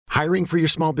Hiring for your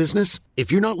small business?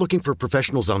 If you're not looking for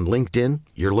professionals on LinkedIn,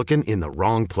 you're looking in the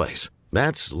wrong place.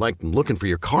 That's like looking for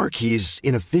your car keys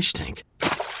in a fish tank.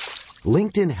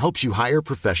 LinkedIn helps you hire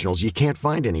professionals you can't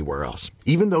find anywhere else,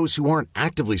 even those who aren't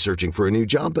actively searching for a new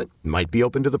job but might be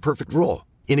open to the perfect role.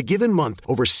 In a given month,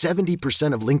 over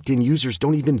 70% of LinkedIn users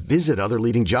don't even visit other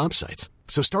leading job sites.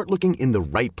 So start looking in the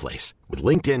right place. With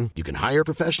LinkedIn, you can hire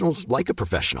professionals like a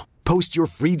professional. Post your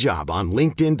free job on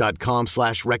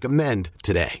linkedin.com/recommend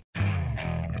today.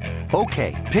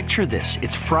 Okay, picture this.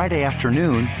 It's Friday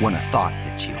afternoon when a thought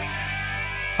hits you.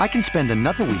 I can spend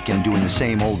another weekend doing the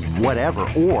same old whatever,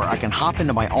 or I can hop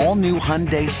into my all-new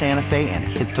Hyundai Santa Fe and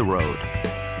hit the road.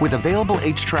 With available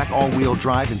H-Track all-wheel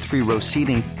drive and 3-row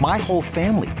seating, my whole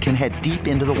family can head deep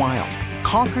into the wild.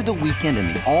 Conquer the weekend in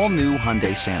the all-new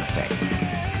Hyundai Santa Fe.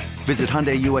 Visit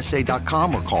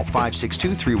HyundaiUSA.com or call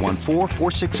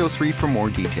 562-314-4603 for more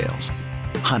details.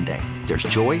 Hyundai, there's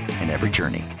joy in every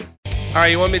journey. All right,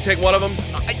 you want me to take one of them?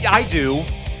 I do.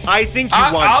 I think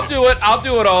I'll do it. I'll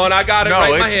do it, Owen. I got it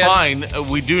right in my head. No, it's fine.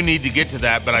 We do need to get to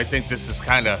that, but I think this is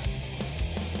kind of...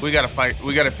 We got to fight.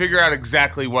 We got to figure out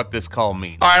exactly what this call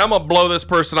means. All right, I'm going to blow this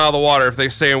person out of the water if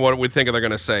they're saying what we think they're going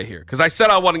to say here. Because I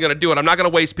said I wasn't going to do it. I'm not going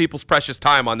to waste people's precious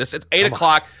time on this. It's 8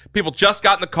 o'clock. People just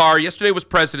got in the car. Yesterday was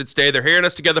President's Day. They're hearing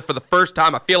us together for the first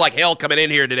time. I feel like hell coming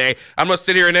in here today. I'm going to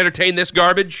sit here and entertain this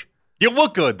garbage. You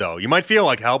look good, though. You might feel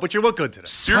like hell, but you look good today.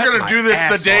 You're going to do this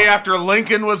the day after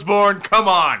Lincoln was born? Come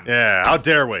on. Yeah, how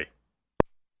dare we?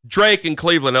 Drake in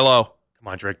Cleveland, hello. Come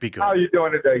on, Drake, be good. How are you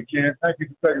doing today, Ken? Thank you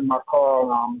for taking my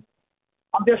call. I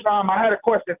had a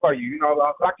question for you. You know,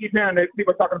 I keep hearing that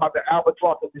people talking about the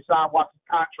albatross of Deshaun Watson's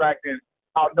contract and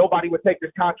how nobody would take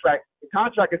this contract. The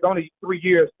contract is only 3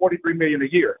 years, $43 million a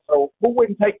year. So who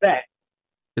wouldn't take that?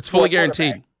 It's fully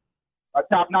guaranteed. A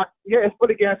top notch, yeah, it's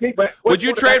fully guaranteed. But would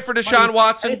you trade for Deshaun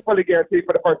Watson? It's fully guaranteed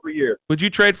for the first 3 years. Would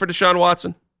you trade for Deshaun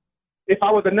Watson? If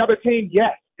I was another team,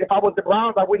 yes. If I was the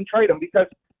Browns, I wouldn't trade him because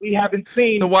we haven't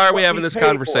seen. Then why are we having this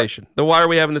conversation?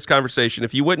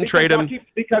 If you wouldn't trade him,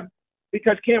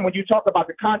 because Ken, when you talk about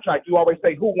the contract, you always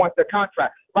say who wants the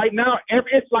contract. Right now,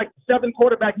 it's like 7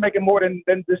 quarterbacks making more than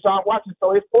Deshaun Watson.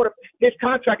 So his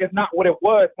contract is not what it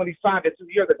was when he signed it 2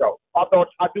 years ago. Although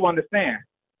I do understand.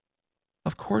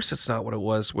 Of course, it's not what it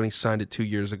was when he signed it 2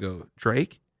 years ago,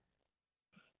 Drake.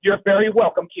 You're very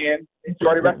welcome, Ken.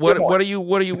 Enjoy the rest of the morning.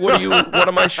 What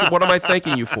am I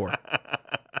thanking you for?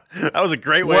 That was a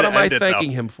great way to end it. What am I thanking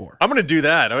him for? I'm going to do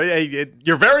that.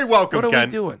 You're very welcome, Ken. What are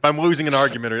we doing? If I'm losing an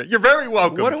argument, you're very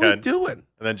welcome, Ken. What are we doing?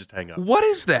 And then just hang up. What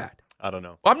is that? I don't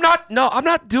know. I'm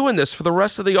not doing this for the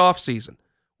rest of the offseason.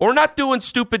 We're not doing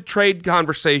stupid trade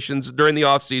conversations during the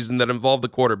offseason that involve the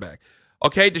quarterback.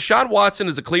 Okay, Deshaun Watson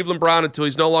is a Cleveland Brown until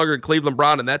he's no longer a Cleveland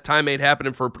Brown, and that time ain't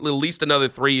happening for at least another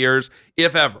 3 years,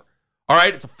 if ever. All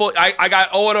right, it's a full. I got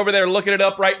Owen over there looking it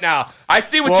up right now. I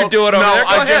see what you're doing over there.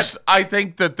 Go ahead. I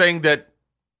think the thing that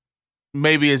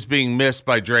maybe is being missed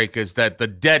by Drake is that the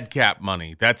dead cap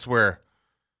money. That's where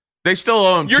they still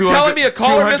owe him. You're telling me a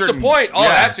caller missed a point. Oh,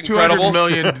 yeah, that's incredible. $200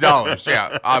 million.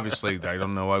 Yeah, obviously, I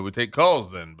don't know why we take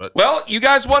calls then. But well, you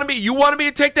guys wanted me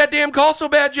to take that damn call so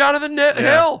bad, Jonathan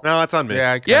Hill. No, that's on me.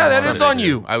 Yeah, that is on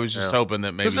you. I was just hoping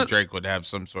that maybe Drake would have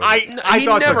some sort of. He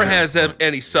never has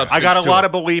any substance. I got a lot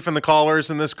of belief in the callers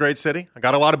in this great city. I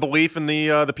got a lot of belief in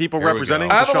the people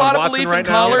representing. I have a lot of belief in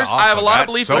callers. I have a lot of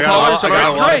belief in callers. I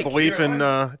got a lot of belief in.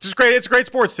 It's just great. It's a great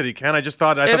sports city, Ken. I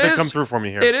thought they'd come through for me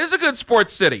here. It is a good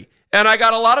sports city. And I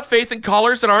got a lot of faith in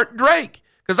callers that aren't Drake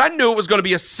because I knew it was going to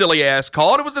be a silly-ass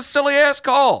call, and it was a silly-ass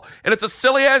call. And it's a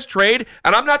silly-ass trade,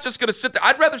 and I'm not just going to sit there.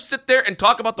 I'd rather sit there and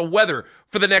talk about the weather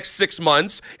for the next 6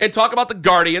 months and talk about the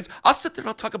Guardians. I'll sit there and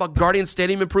I'll talk about Guardian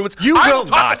Stadium improvements. I will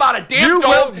talk about a damn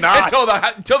dome until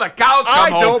the cows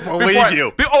come home. I don't believe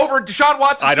you. Over Deshaun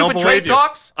Watson's stupid trade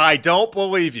talks? I don't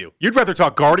believe you. You'd rather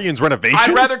talk Guardians renovation?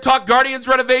 I'd rather talk Guardians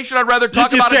renovation. I'd rather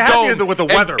talk about a dome. Happy with the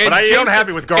weather, but I am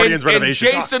happy with Guardians renovation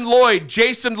and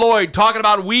Jason Lloyd talking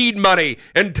about weed money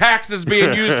and taxes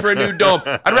being used for a new dome.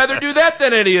 I'd rather do that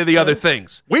than any of the other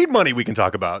things. Weed money we can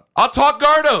talk about. I'll talk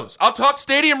Gardos. I'll talk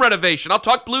stadium renovation. I'll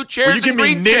talk blue chairs and green chairs.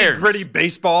 You give me nitty-gritty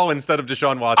baseball instead of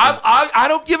Deshaun Watson. I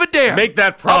don't give a damn. Make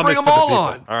that promise to the people.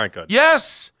 On. All right, good.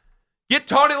 Yes. Get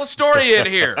Tony Lastoria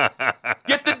in here.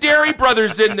 Get the Dairy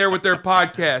Brothers in there with their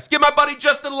podcast. Get my buddy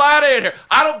Justin Latta in here.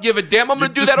 I don't give a damn. I'm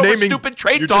going to do that over stupid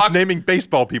trade talks. You're just naming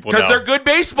baseball people now. Because they're good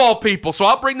baseball people. So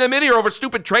I'll bring them in here over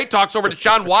stupid trade talks over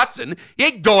Deshaun Watson. He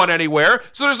ain't going anywhere,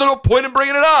 so there's no point in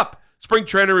bringing it up. Spring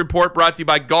Training Report brought to you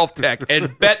by Golf Tech and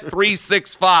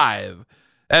Bet365.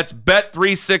 That's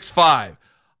Bet365.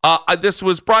 This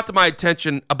was brought to my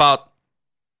attention about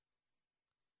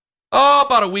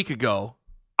a week ago.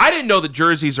 I didn't know the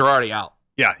jerseys are already out.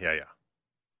 Yeah.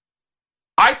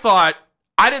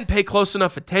 I didn't pay close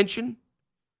enough attention.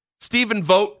 Stephen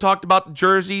Vogt talked about the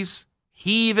jerseys.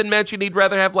 He even mentioned he'd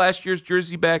rather have last year's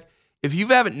jersey back. If you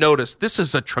haven't noticed, this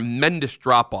is a tremendous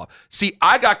drop-off. See,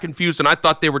 I got confused, and I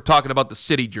thought they were talking about the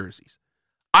city jerseys.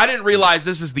 I didn't realize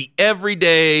this is the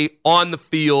everyday,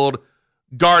 on-the-field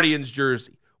Guardians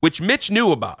jersey, which Mitch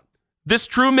knew about. This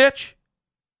true, Mitch?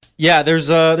 Yeah, there's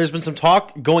been some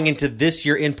talk going into this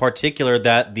year in particular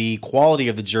that the quality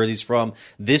of the jerseys from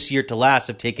this year to last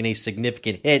have taken a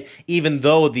significant hit, even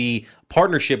though the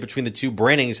partnership between the two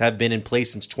brandings have been in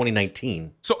place since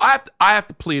 2019. So I have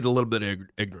to plead a little bit of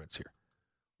ignorance here.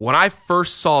 When I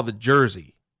first saw the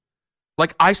jersey,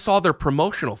 like I saw their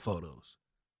promotional photos,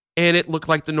 and it looked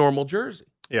like the normal jersey.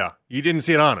 Yeah, you didn't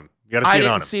see it on him. You got to see it on him.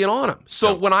 I didn't see it on him.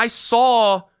 So when I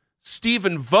saw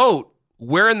Stephen Vogt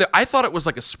wearing I thought it was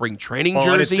like a spring training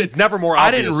jersey. It's never more obvious.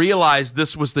 I didn't realize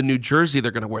this was the new jersey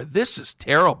they're going to wear. This is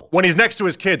terrible. When he's next to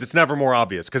his kids, it's never more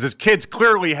obvious because his kids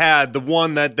clearly had the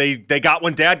one that they got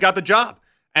when Dad got the job.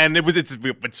 And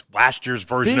it's last year's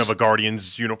version of a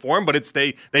Guardians uniform, but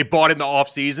they bought it in the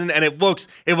offseason, and it looks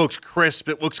crisp,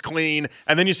 it looks clean.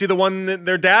 And then you see the one that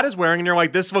their dad is wearing, and you're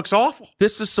like, this looks awful.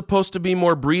 This is supposed to be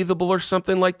more breathable or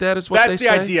something like that, is what they say?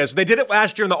 That's the idea. So they did it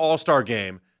last year in the All-Star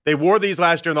game. They wore these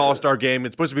last year in the All-Star game.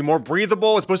 It's supposed to be more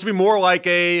breathable. It's supposed to be more like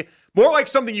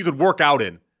something you could work out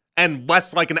in, and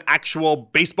less like an actual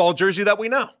baseball jersey that we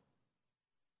know.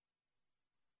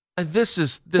 This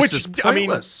is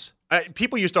pointless.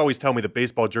 People used to always tell me that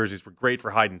baseball jerseys were great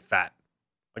for hiding fat.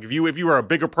 Like if you were a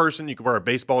bigger person, you could wear a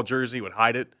baseball jersey, it would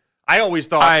hide it. I always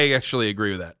thought. I actually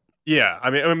agree with that. Yeah,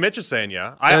 I mean, Mitch is saying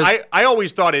yeah. I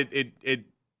always thought it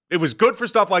was good for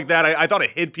stuff like that. I thought it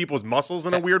hid people's muscles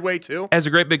in a weird way too. As a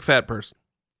great big fat person,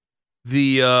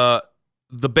 the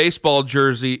baseball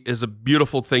jersey is a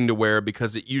beautiful thing to wear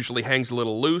because it usually hangs a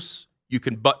little loose. You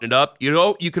can button it up. You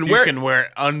can wear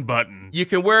it unbuttoned. You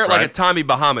can wear it like a Tommy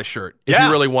Bahama shirt if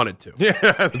you really wanted to.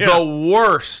 Yeah. The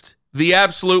worst, the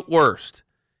absolute worst,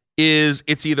 is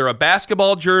it's either a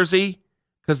basketball jersey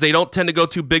because they don't tend to go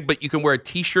too big, but you can wear a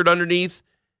T-shirt underneath.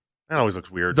 That always looks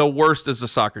weird. The worst is the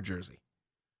soccer jersey.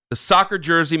 The soccer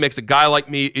jersey makes a guy like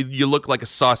me, you look like a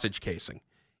sausage casing.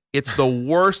 It's the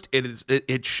worst.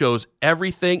 It shows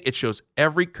everything. It shows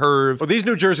every curve. Well, these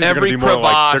new jerseys are going to be more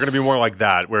like they're going to be more like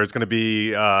that, where it's going to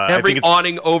be every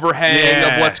awning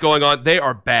overhang of what's going on. They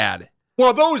are bad.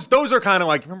 Well, those are kind of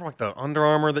like, remember like the Under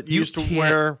Armour that you used to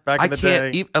wear back in the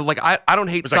day. I don't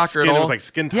hate soccer at all. It was like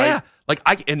skin tight.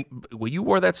 Yeah, you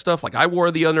wore that stuff. Like I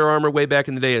wore the Under Armour way back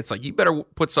in the day. It's like you better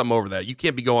put something over that. You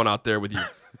can't be going out there with you.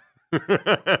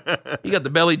 You got the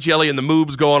belly jelly and the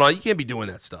moobs going on. You can't be doing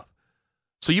that stuff.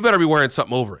 So you better be wearing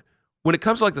something over it. When it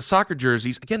comes to like the soccer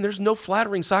jerseys, again, there's no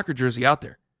flattering soccer jersey out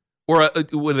there. Or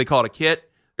what do they call it, a kit?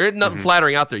 There's nothing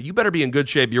flattering out there. You better be in good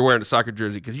shape. You're wearing a soccer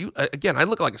jersey because I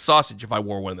look like a sausage if I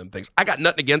wore one of them things. I got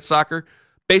nothing against soccer.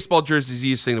 Baseball jerseys is the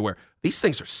easiest thing to wear. These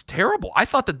things are terrible. I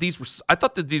thought that these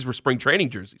were spring training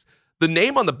jerseys. The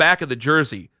name on the back of the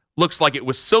jersey looks like it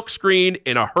was silkscreen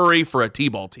in a hurry for a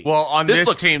T-ball team. Well, on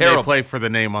this team, terrible. They play for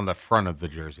the name on the front of the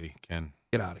jersey, Ken.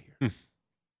 Get out of here.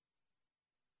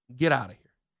 Get out of here.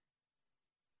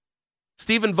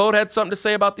 Stephen Vogt had something to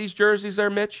say about these jerseys there,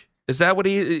 Mitch? Is that what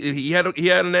he had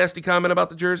a nasty comment about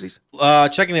the jerseys?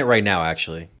 Checking it right now,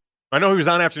 actually. I know he was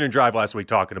on Afternoon Drive last week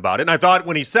talking about it, and I thought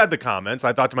when he said the comments,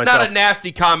 I thought to myself, not a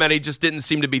nasty comment, he just didn't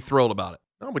seem to be thrilled about it.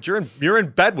 No, but you're in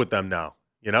bed with them now,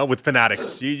 with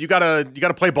fanatics. You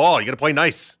gotta play ball, you gotta play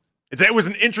nice. It was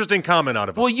an interesting comment out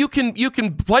of him. Well, you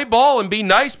can play ball and be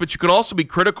nice, but you can also be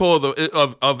critical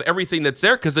of everything that's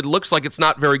there because it looks like it's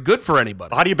not very good for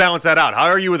anybody. How do you balance that out? How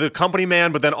are you with a company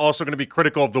man, but then also going to be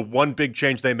critical of the one big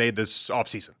change they made this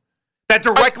offseason? That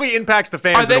directly impacts the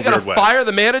fans. Are they going to fire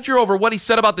the manager over what he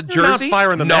said about the jerseys? Not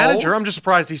firing the manager. I'm just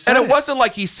surprised he said it. And it wasn't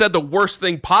like he said the worst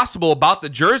thing possible about the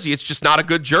jersey. It's just not a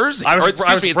good jersey. I was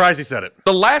surprised he said it.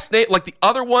 The last name, like the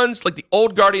other ones, like the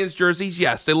old Guardians jerseys,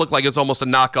 yes, they look like it's almost a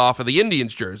knockoff of the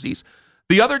Indians jerseys.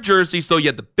 The other jerseys, though, you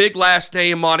had the big last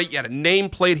name on it. You had a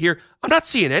nameplate here. I'm not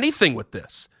seeing anything with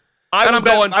this. I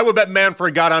would bet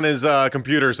Manfred got on his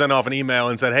computer, sent off an email,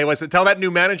 and said, "Hey, listen, tell that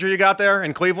new manager you got there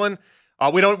in Cleveland."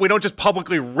 We don't just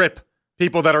publicly rip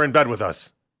people that are in bed with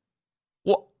us.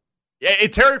 Well,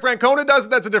 if Terry Francona does it,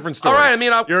 that's a different story. All right, I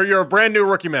mean, you're a brand new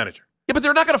rookie manager. Yeah, but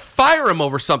they're not going to fire him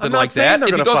over something like that.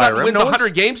 If he goes out and wins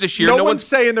 100 games this year, no one's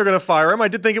saying they're going to fire him. I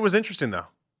did think it was interesting though.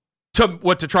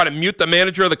 To try to mute the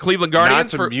manager of the Cleveland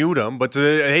Guardians? Not to mute him, but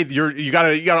you got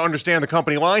to understand the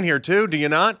company line here too. Do you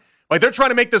not? Like, they're trying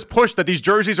to make this push that these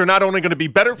jerseys are not only going to be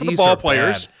better for the ball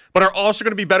players, but are also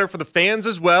going to be better for the fans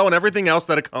as well and everything else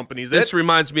that accompanies it. This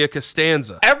reminds me of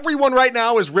Costanza. Everyone right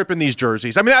now is ripping these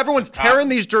jerseys. I mean, everyone's tearing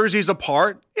these jerseys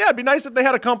apart. Yeah, it'd be nice if they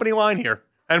had a company line here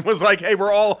and was like, hey,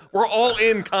 we're all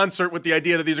in concert with the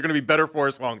idea that these are going to be better for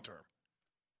us long term.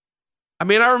 I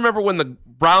mean, I remember when the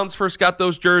Browns first got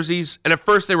those jerseys, and at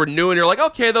first they were new, and you're like,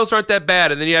 okay, those aren't that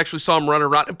bad. And then you actually saw them run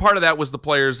around. And part of that was the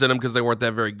players in them because they weren't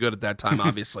that very good at that time,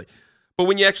 obviously. But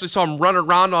when you actually saw them run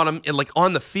around on them and like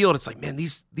on the field, it's like, man,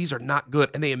 these are not good.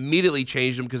 And they immediately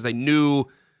changed them because they knew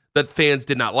that fans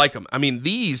did not like them. I mean,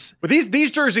 these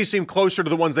jerseys seem closer to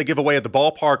the ones they give away at the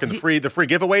ballpark and the free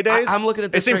giveaway days. I'm looking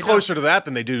at this. They seem closer to that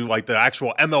than they do like the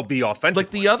actual MLB authentic. Like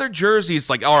the other jerseys,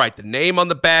 like, all right, the name on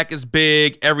the back is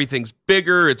big, everything's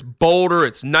bigger, it's bolder,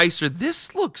 it's nicer.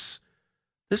 This looks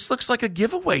like a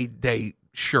giveaway day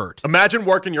shirt. Imagine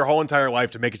working your whole entire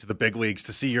life to make it to the big leagues,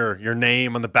 to see your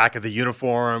name on the back of the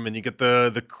uniform, and you get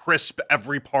the crisp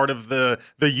every part of the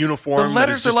uniform. The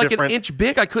letters are like different. an inch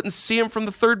big. I couldn't see them from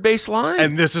the third base line.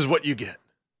 And this is what you get.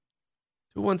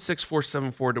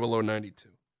 216-474-0092.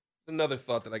 Another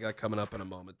thought that I got coming up in a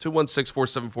moment.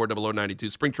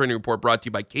 216-474-0092. Spring Training Report brought to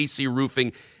you by KC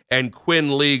Roofing and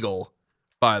Quinn Legal,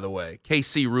 by the way.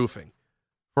 KC Roofing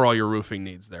for all your roofing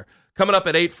needs there. Coming up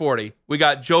at 8:40, we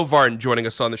got Joe Vardon joining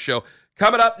us on the show.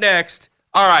 Coming up next,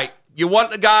 all right, you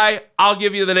want a guy? I'll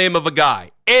give you the name of a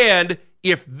guy. And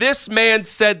if this man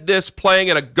said this playing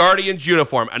in a Guardians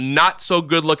uniform, a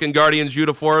not-so-good-looking Guardians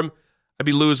uniform, I'd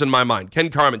be losing my mind. Ken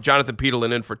Carman, Jonathan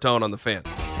Peterlin in for Tone on the Fan.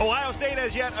 Ohio State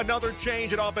has yet another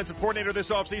change at offensive coordinator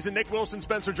this offseason. Nick Wilson,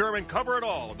 Spencer German cover it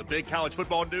all. The big college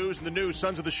football news and the new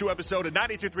Sons of the Shoe episode at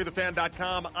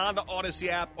 923thefan.com, on the Odyssey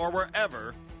app, or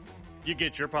wherever you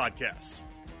get your podcast.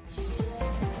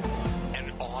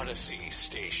 An Odyssey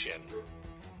station.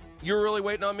 You were really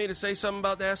waiting on me to say something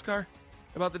about NASCAR?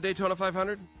 About the Daytona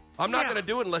 500? I'm not going to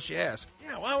do it unless you ask.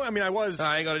 Yeah, well, I mean, I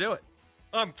ain't going to do it.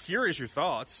 I'm curious your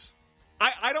thoughts.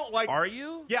 I don't like... Are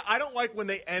you? Yeah, I don't like when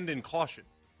they end in caution.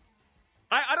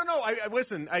 I don't know.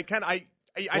 Listen, I thought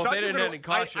if they didn't end in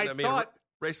caution, I mean, thought, a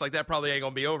race like that probably ain't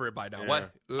going to be over by now. Yeah.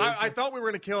 What? I thought we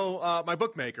were going to kill my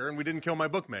bookmaker, and we didn't kill my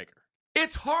bookmaker.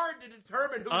 It's hard to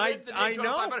determine who wins the Daytona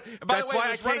 500. And by That's the way,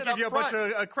 why I can't give you a bunch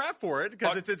of crap for it,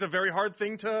 because it's a very hard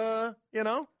thing to,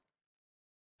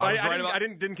 I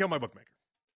didn't kill my bookmaker.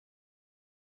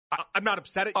 I'm not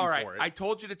upset at you for it. I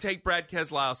told you to take Brad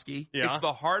Keselowski. Yeah. It's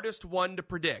the hardest one to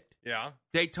predict. Yeah.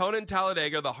 Daytona and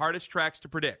Talladega are the hardest tracks to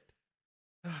predict.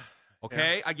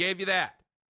 Okay? Yeah. I gave you that.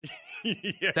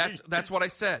 Yeah. That's what I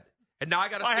said. And now I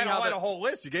got to see how a whole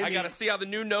list. I got to see how the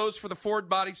new nose for the Ford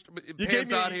body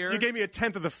pans out here. You gave me a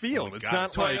tenth of the field. It's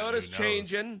not Toyota's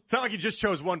changing. It's not like you just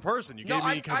chose one person. You gave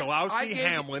me Keselowski,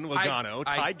 Hamlin, Logano,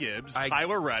 Ty Gibbs,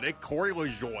 Tyler Reddick, Corey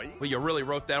LaJoie. Well, you really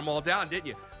wrote them all down, didn't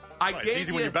you? It's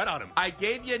easy when you bet on him. I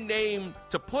gave you a name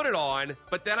to put it on,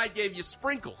 but then I gave you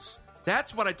sprinkles.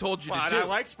 That's what I told you to do. I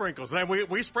like sprinkles, and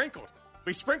we sprinkled.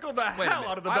 We sprinkled the hell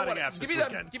out of the betting apps this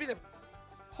weekend. Give me them.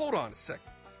 Hold on a second.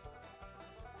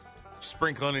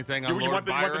 Sprinkle anything on you Lord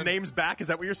Byron? You want the names back? Is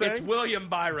that what you're saying? It's William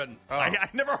Byron. Oh. I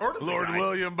never heard of Lord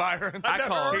William Byron. I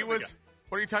call him.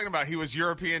 What are you talking about? He was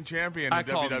European champion in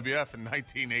WWF in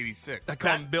 1986. I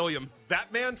call him Billiam.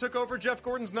 That man took over Jeff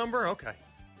Gordon's number? Okay.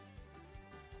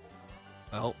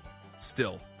 Well,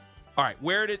 still. All right,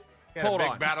 where did... Hold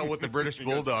on. Big battle with the British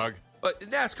Bulldog. But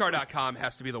NASCAR.com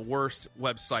has to be the worst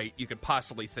website you could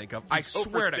possibly think of. I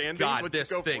swear to God,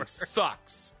 this thing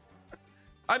sucks.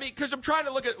 I mean, because I'm trying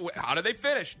to look at how did they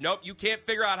finish? Nope, you can't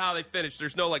figure out how they finished.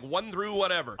 There's no 1 through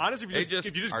whatever. Honestly, if you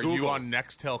just are Google. You on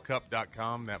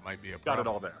nextelcup.com? That might be a problem. Got it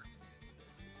all there.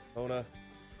 Daytona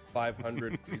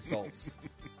 500 results.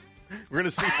 We're going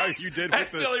to see how you did I with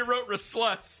accidentally wrote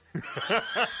Resluts.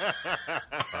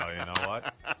 Oh, you know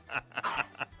what?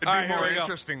 It'd all be right, more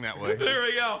interesting that way. There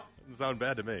we go. Doesn't sound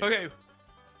bad to me. Okay,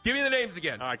 give me the names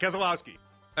again. All right, Keselowski.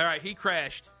 All right, he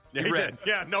crashed. Yeah, he did.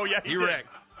 Yeah, he did. Wrecked.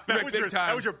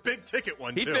 That was your big ticket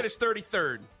one, too. He finished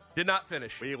 33rd. Did not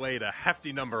finish. We laid a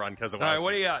hefty number on Keselowski. All right,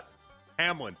 what do you got?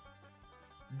 Hamlin.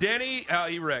 Denny,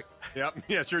 he wrecked. Yep,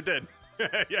 yeah, sure did.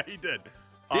 Yeah, he did.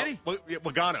 Did he?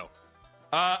 Logano.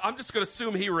 I'm just going to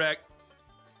assume he wrecked.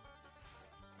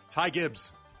 Ty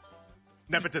Gibbs.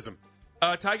 Nepotism.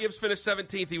 Ty Gibbs finished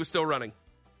 17th. He was still running.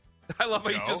 I love how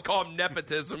you just call him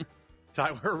nepotism.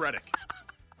 Tyler Reddick.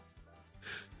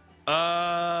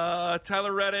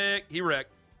 Tyler Reddick, he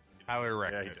wrecked. Tyler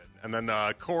wrecked. Yeah, he did. And then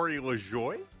Corey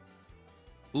LaJoie.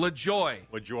 LaJoie.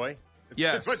 LaJoie.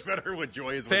 Yes. It's much better when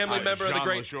Joy is Family with member of the Jean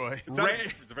great LaJoy.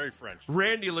 It's very French.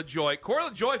 Randy LaJoy. Corey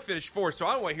LaJoy finished fourth, so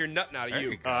I don't want to hear nothing out of There you.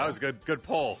 you go. That was a good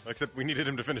poll, except we needed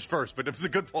him to finish first, but it was a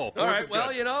good poll. All Fourth right, is well,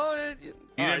 good. you know. You All didn't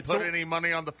right, put so- any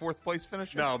money on the fourth place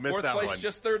finisher? No, missed Fourth that place, one.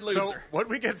 just third loser. So, what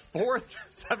we get, 4th,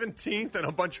 17th, and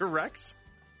a bunch of wrecks?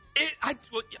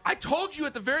 I told you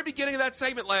at the very beginning of that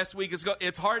segment last week,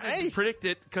 it's hard to predict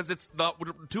it because it's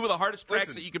two of the hardest tracks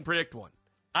Listen. that you can predict one.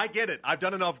 I get it. I've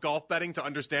done enough golf betting to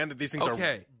understand that these things are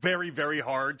very, very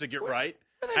hard to get right,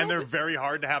 and they're very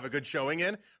hard to have a good showing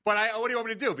in. But what do you want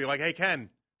me to do? Be like, hey, Ken,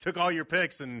 took all your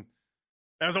picks, and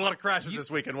there was a lot of crashes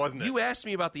this weekend, wasn't it? You asked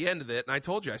me about the end of it, and I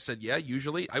told you. I said, yeah,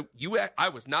 usually. I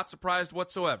was not surprised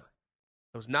whatsoever.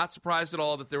 I was not surprised at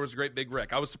all that there was a great big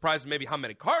wreck. I was surprised maybe how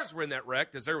many cars were in that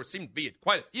wreck, because there seemed to be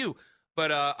quite a few. But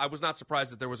I was not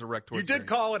surprised that there was a wreck towards You did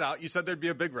call it out. You said there'd be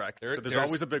a big wreck. So there's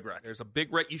always a big wreck. There's a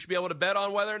big wreck. You should be able to bet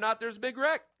on whether or not there's a big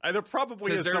wreck. There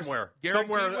probably is somewhere.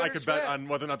 Somewhere I could bet winners. on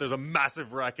whether or not there's a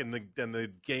massive wreck and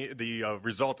the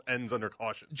result ends under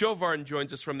caution. Joe Vardon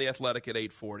joins us from The Athletic at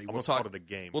 8:40. Almost out of the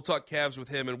game. We'll talk Cavs with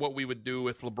him and what we would do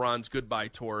with LeBron's goodbye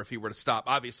tour if he were to stop.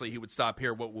 Obviously, he would stop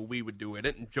here. What we would do in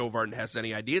it? And Joe Vardon has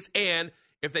any ideas. And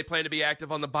if they plan to be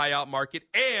active on the buyout market.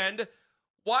 And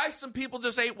why some people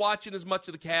just ain't watching as much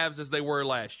of the Cavs as they were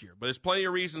last year. But there's plenty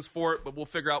of reasons for it, but we'll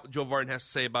figure out what Joe Vardon has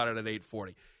to say about it at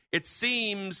 8:40. It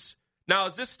seems... Now,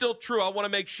 is this still true? I want to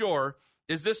make sure.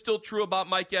 Is this still true about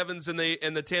Mike Evans and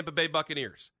the Tampa Bay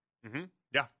Buccaneers? Mm-hmm.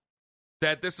 Yeah.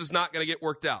 That this is not going to get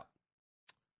worked out?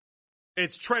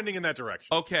 It's trending in that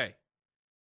direction. Okay.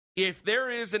 If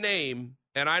there is a name,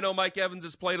 and I know Mike Evans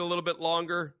has played a little bit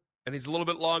longer, and he's a little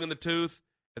bit long in the tooth,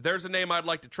 if there's a name I'd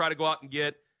like to try to go out and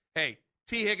get, hey,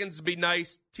 T. Higgins would be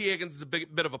nice. T. Higgins is a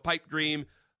bit of a pipe dream.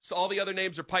 So all the other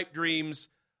names are pipe dreams.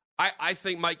 I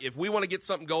think, Mike, if we want to get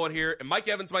something going here, and Mike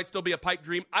Evans might still be a pipe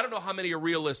dream, I don't know how many are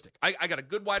realistic. I got a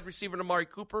good wide receiver in Amari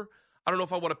Cooper. I don't know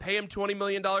if I want to pay him $20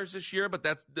 million this year, but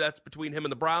that's between him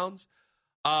and the Browns.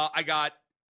 I got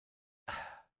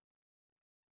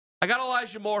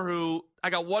Elijah Moore, who I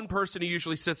got one person who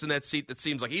usually sits in that seat that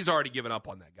seems like he's already given up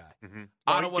on that guy. Mm-hmm.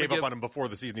 Well, I don't want to give up on him before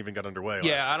the season even got underway.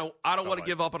 Yeah, I don't want to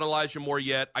give up on Elijah Moore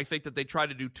yet. I think that they tried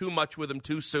to do too much with him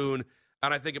too soon,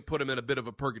 and I think it put him in a bit of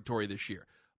a purgatory this year.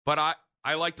 But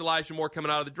I liked Elijah Moore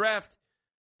coming out of the draft,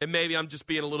 and maybe I'm just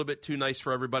being a little bit too nice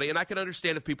for everybody. And I can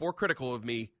understand if people were critical of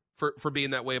me for being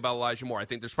that way about Elijah Moore. I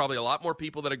think there's probably a lot more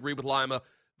people that agree with Lima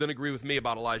than agree with me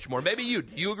about Elijah Moore. Maybe you.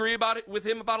 Do you agree with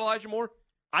him about Elijah Moore?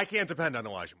 I can't depend on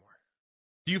Elijah Moore.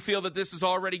 Do you feel that this is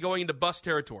already going into bust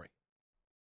territory?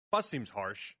 Bust seems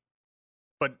harsh,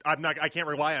 but I can't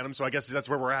rely on him, so I guess that's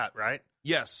where we're at, right?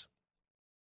 Yes.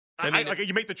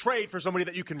 You make the trade for somebody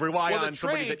that you can rely on.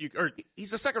 Somebody that you.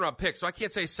 He's a second-round pick, so I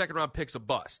can't say second-round pick's a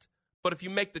bust. But if you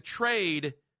make the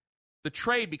trade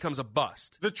becomes a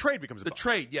bust. The trade becomes a bust. The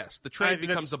trade, yes. The trade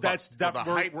becomes a bust. The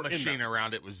hype machine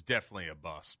around it was definitely a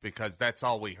bust because that's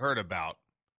all we heard about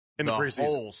in the preseason.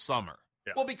 Whole summer.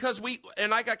 Yeah. Well, because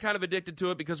I got kind of addicted to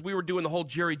it because we were doing the whole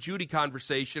Jerry Jeudy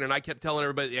conversation, and I kept telling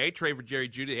everybody, they ain't trading for Jerry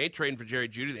Jeudy, they ain't trading for Jerry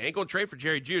Jeudy, they ain't going to trade for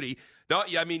Jerry Jeudy. No,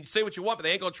 I mean, say what you want, but they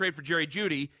ain't going to trade for Jerry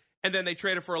Jeudy. And then they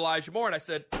traded for Elijah Moore, and I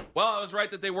said, well, I was right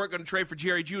that they weren't going to trade for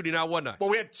Jerry Jeudy, now wasn't I? Well,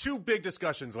 we had two big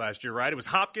discussions last year, right? It was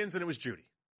Hopkins and it was Jeudy.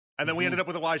 And then we ended up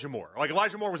with Elijah Moore. Like,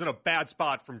 Elijah Moore was in a bad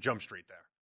spot from Jump Street there.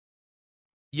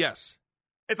 Yes.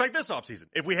 It's like this offseason.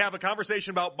 If we have a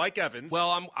conversation about Mike Evans.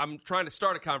 Well, I'm trying to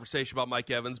start a conversation about Mike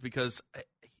Evans because, I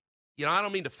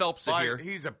don't mean to Phelps it here.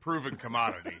 He's a proven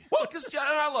commodity. Well, because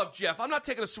I love Jeff. I'm not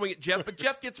taking a swing at Jeff, but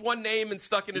Jeff gets one name and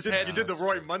stuck in his head. You did the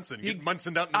Roy Munson. You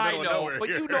Munsoned out in the middle of nowhere. But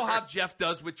you know how Jeff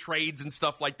does with trades and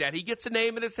stuff like that. He gets a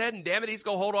name in his head, and damn it, he's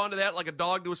going to hold on to that like a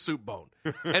dog to a soup bone.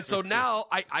 And so now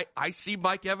I see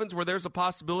Mike Evans where there's a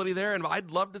possibility there, and I'd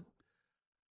love to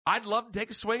take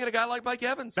a swing at a guy like Mike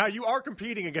Evans. Now, you are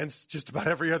competing against just about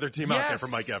every other team out there for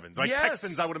Mike Evans. Like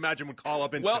Texans, I would imagine, would call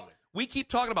up instantly. Well, we keep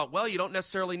talking about, you don't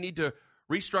necessarily need to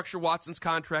restructure Watson's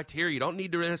contract here. You don't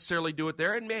need to necessarily do it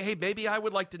there. And, hey, maybe I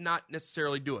would like to not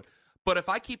necessarily do it. But if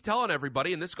I keep telling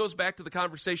everybody, and this goes back to the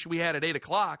conversation we had at 8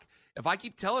 o'clock, if I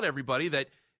keep telling everybody that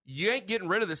you ain't getting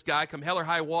rid of this guy come hell or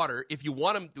high water if you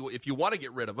want to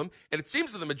get rid of him. And it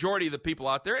seems that the majority of the people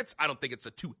out there, I don't think it's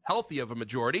a too healthy of a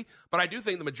majority, but I do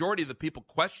think the majority of the people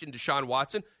question Deshaun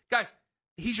Watson. Guys,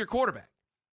 he's your quarterback.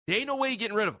 There ain't no way you're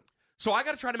getting rid of him. So I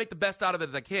got to try to make the best out of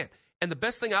it that I can. And the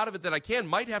best thing out of it that I can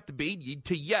might have to be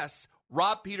to,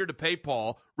 rob Peter to pay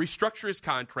Paul, restructure his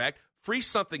contract, free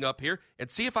something up here, and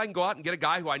see if I can go out and get a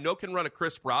guy who I know can run a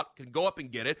crisp route, can go up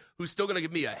and get it, who's still going to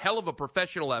give me a hell of a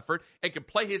professional effort, and can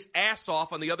play his ass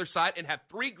off on the other side and have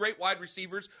 3 great wide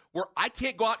receivers where I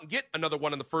can't go out and get another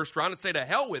one in the first round and say to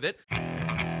hell with it.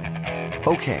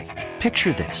 Okay,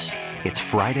 picture this. It's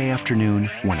Friday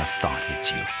afternoon when a thought hits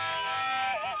you.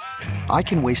 I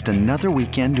can waste another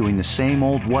weekend doing the same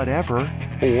old whatever,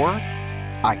 or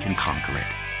I can conquer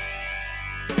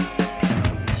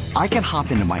it. I can hop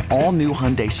into my all-new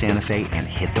Hyundai Santa Fe and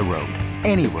hit the road.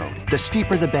 Any road. The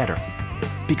steeper, the better.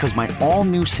 Because my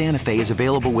all-new Santa Fe is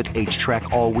available with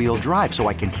H-Track all-wheel drive, so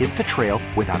I can hit the trail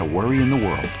without a worry in the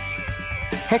world.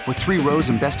 Heck, with 3 rows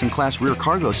and best-in-class rear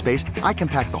cargo space, I can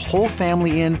pack the whole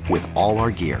family in with all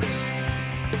our gear.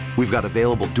 We've got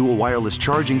available dual wireless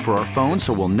charging for our phones,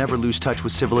 so we'll never lose touch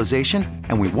with civilization,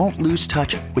 and we won't lose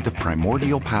touch with the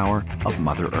primordial power of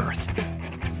Mother Earth.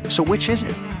 So which is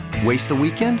it? Waste the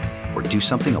weekend or do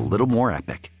something a little more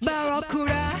epic?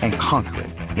 And conquer it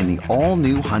in the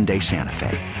all-new Hyundai Santa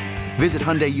Fe. Visit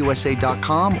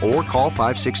HyundaiUSA.com or call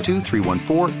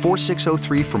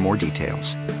 562-314-4603 for more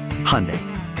details. Hyundai,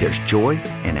 there's joy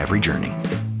in every journey.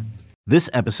 This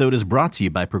episode is brought to you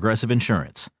by Progressive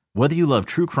Insurance. Whether you love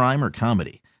true crime or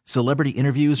comedy, celebrity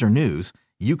interviews or news,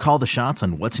 you call the shots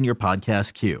on what's in your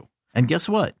podcast queue. And guess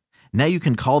what? Now you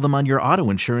can call them on your auto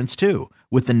insurance too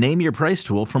with the Name Your Price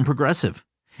tool from Progressive.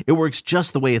 It works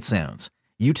just the way it sounds.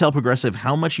 You tell Progressive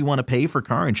how much you want to pay for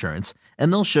car insurance,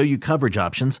 and they'll show you coverage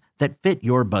options that fit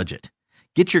your budget.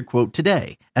 Get your quote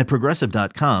today at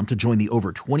Progressive.com to join the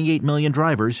over 28 million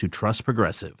drivers who trust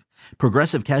Progressive.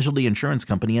 Progressive Casualty Insurance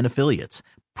Company and Affiliates.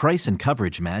 Price and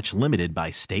coverage match limited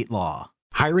by state law.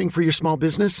 Hiring for your small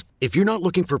business? If you're not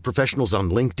looking for professionals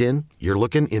on LinkedIn, you're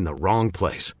looking in the wrong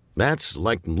place. That's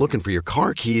like looking for your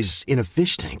car keys in a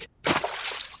fish tank.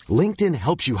 LinkedIn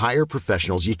helps you hire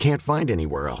professionals you can't find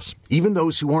anywhere else, even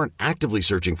those who aren't actively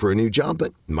searching for a new job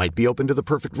but might be open to the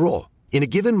perfect role. In a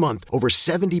given month, over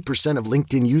 70% of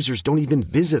LinkedIn users don't even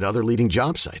visit other leading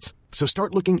job sites. So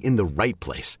start looking in the right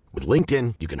place. With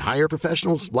LinkedIn, you can hire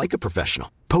professionals like a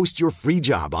professional. Post your free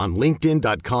job on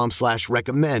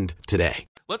linkedin.com/recommend today.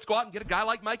 Let's go out and get a guy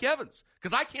like Mike Evans,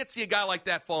 because I can't see a guy like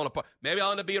that falling apart. Maybe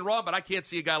I'll end up being wrong, but I can't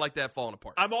see a guy like that falling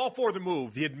apart. I'm all for the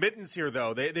move. The admittance here,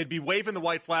 though, they'd be waving the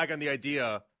white flag on the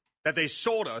idea that they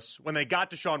sold us when they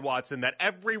got Deshaun Watson, that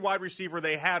every wide receiver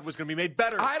they had was going to be made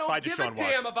better by Deshaun Watson. I don't give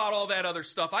a damn about all that other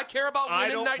stuff. I care about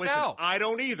winning right now. I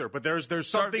don't either, but there's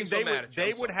something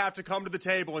they would have to come to the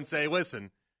table and say, listen,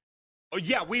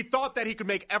 yeah, we thought that he could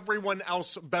make everyone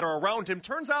else better around him.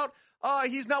 Turns out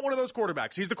he's not one of those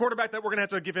quarterbacks. He's the quarterback that we're going to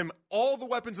have to give him all the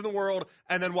weapons in the world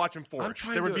and then watch him flourish.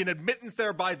 There would be an admittance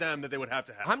there by them that they would have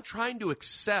to have. I'm trying to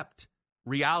accept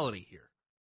reality here.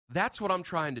 That's what I'm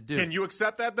trying to do. Can you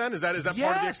accept that then? Is that part of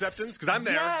the acceptance? Because I'm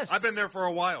there. Yes. I've been there for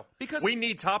a while. Because we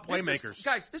need top playmakers.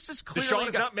 This is clearly Deshaun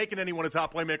is not making anyone a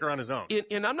top playmaker on his own.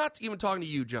 And I'm not even talking to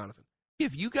you, Jonathan.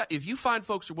 If you find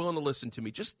folks who are willing to listen to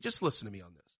me, just listen to me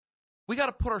on this. We got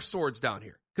to put our swords down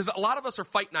here, because a lot of us are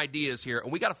fighting ideas here, and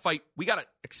we got to fight. We got to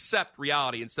accept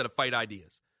reality instead of fight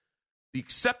ideas. The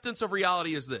acceptance of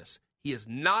reality is this: he is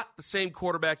not the same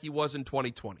quarterback he was in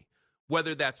 2020.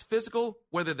 Whether that's physical,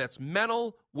 whether that's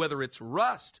mental, whether it's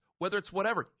rust, whether it's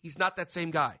whatever, he's not that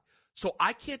same guy. So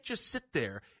I can't just sit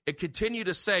there and continue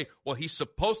to say, well, he's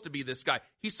supposed to be this guy.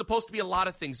 He's supposed to be a lot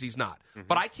of things he's not. Mm-hmm.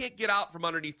 But I can't get out from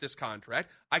underneath this contract.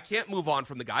 I can't move on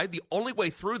from the guy. The only way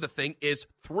through the thing is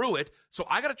through it. So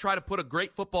I got to try to put a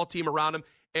great football team around him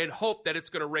and hope that it's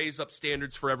going to raise up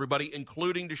standards for everybody,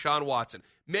 including Deshaun Watson.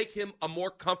 Make him a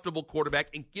more comfortable quarterback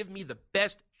and give me the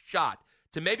best shot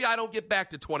to maybe I don't get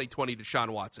back to 2020 Deshaun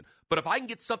Watson. But if I can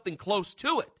get something close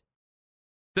to it,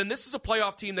 then this is a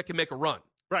playoff team that can make a run.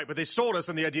 Right, but they sold us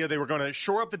on the idea they were going to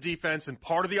shore up the defense, and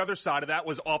part of the other side of that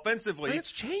was offensively.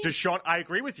 It's changed. Deshaun, I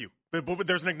agree with you, but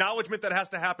there's an acknowledgement that has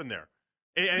to happen there.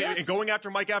 And going after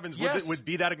Mike Evans would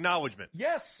be that acknowledgement.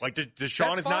 Yes. Like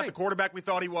Deshaun is not the quarterback we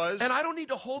thought he was. And I don't need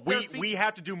to hold their feet. We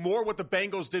have to do more what the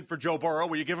Bengals did for Joe Burrow,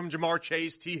 where you give him Jamar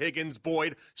Chase, T. Higgins,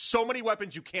 Boyd. So many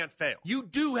weapons you can't fail. You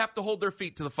do have to hold their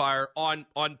feet to the fire on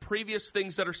previous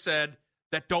things that are said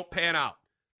that don't pan out.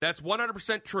 That's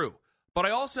 100% true. But I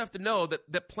also have to know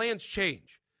that plans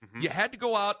change. Mm-hmm. You had to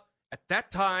go out at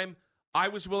that time. I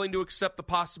was willing to accept the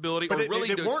possibility to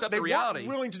accept the reality. They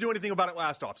weren't willing to do anything about it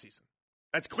last offseason.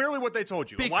 That's clearly what they told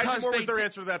you. Elijah Moore was their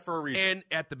answer to that for a reason. And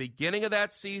at the beginning of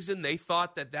that season, they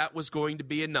thought that was going to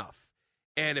be enough.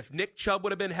 And if Nick Chubb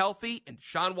would have been healthy and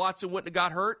Deshaun Watson wouldn't have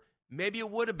got hurt, maybe it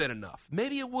would have been enough.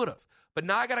 Maybe it would have. But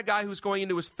now I got a guy who's going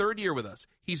into his third year with us.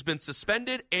 He's been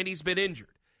suspended and he's been injured.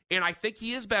 And I think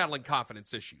he is battling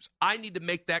confidence issues. I need to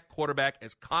make that quarterback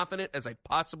as confident as I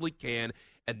possibly can,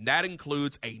 and that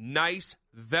includes a nice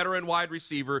veteran wide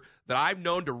receiver that I've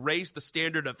known to raise the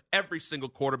standard of every single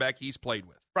quarterback he's played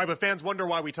with. Right, but fans wonder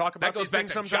why we talk about these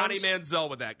things sometimes. Johnny Manziel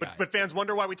with that guy. But fans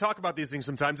wonder why we talk about these things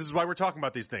sometimes. This is why we're talking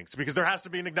about these things, because there has to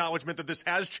be an acknowledgement that this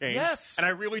has changed. Yes. And I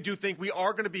really do think we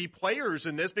are going to be players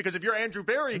in this, because if you're Andrew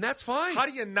Berry, and that's fine. How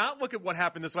do you not look at what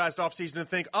happened this last offseason and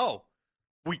think, oh,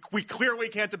 we clearly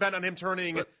can't depend on him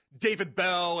turning David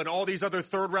Bell and all these other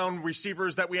third-round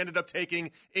receivers that we ended up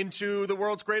taking into the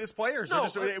world's greatest players. No,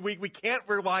 we can't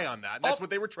rely on that. That's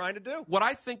what they were trying to do. What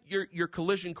I think your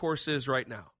collision course is right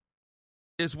now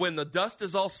is when the dust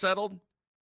is all settled,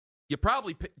 you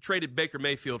probably traded Baker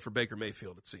Mayfield for Baker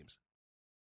Mayfield, it seems.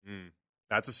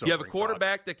 That's a You have a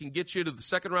quarterback that can get you to the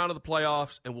second round of the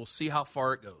playoffs, and we'll see how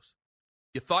far it goes.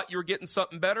 You thought you were getting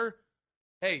something better?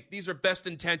 Hey, these are best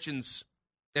intentions.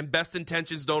 And best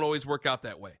intentions don't always work out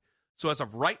that way. So as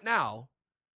of right now,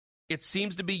 it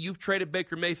seems to be you've traded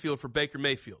Baker Mayfield for Baker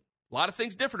Mayfield. A lot of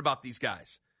things different about these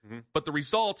guys, but the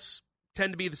results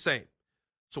tend to be the same.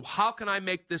 So how can I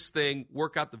make this thing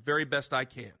work out the very best I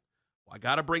can? Well, I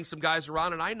got to bring some guys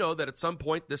around, and I know that at some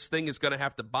point this thing is going to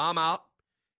have to bomb out,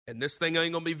 and this thing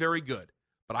ain't going to be very good.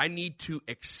 But I need to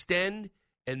extend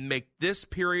and make this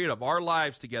period of our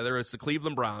lives together as the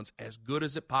Cleveland Browns as good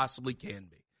as it possibly can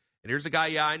be. And here's a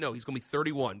guy, I know. He's going to be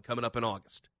 31 coming up in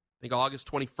August. I think August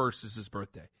 21st is his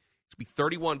birthday. He's going to be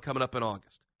 31 coming up in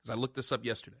August, because I looked this up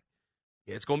yesterday.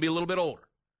 Yeah, it's going to be a little bit older.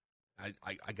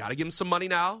 I got to give him some money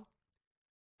now,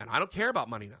 and I don't care about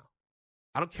money now.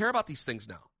 I don't care about these things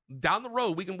now. Down the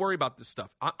road, we can worry about this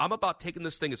stuff. I'm about taking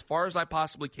this thing as far as I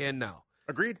possibly can now.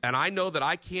 Agreed. And I know that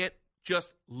I can't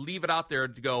just leave it out there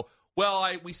to go, well,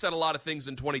 we said a lot of things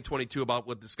in 2022 about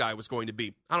what this guy was going to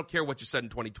be. I don't care what you said in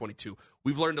 2022.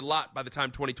 We've learned a lot by the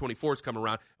time 2024 has come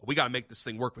around. We got to make this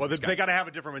thing work with this guy. They got to have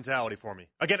a different mentality for me.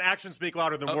 Again, actions speak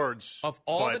louder than words. Of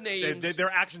all the names. Their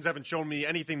actions haven't shown me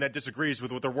anything that disagrees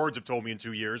with what their words have told me in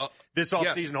 2 years. This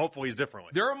offseason, hopefully, is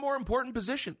differently. There are more important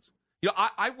positions. You know,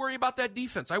 I worry about that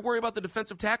defense. I worry about the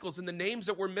defensive tackles and the names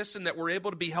that we're missing that were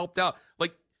able to be helped out.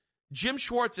 Like, Jim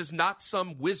Schwartz is not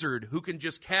some wizard who can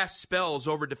just cast spells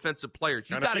over defensive players.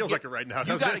 It feels like it right now.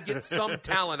 You got to get some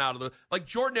talent out of them. Like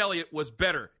Jordan Elliott was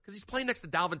better because he's playing next to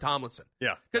Dalvin Tomlinson.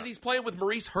 Yeah. Because he's playing with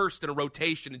Maurice Hurst in a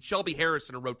rotation and Shelby Harris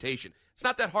in a rotation. It's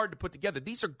not that hard to put together.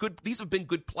 These are good. These have been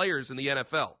good players in the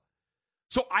NFL.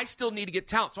 So I still need to get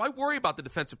talent. So I worry about the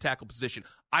defensive tackle position.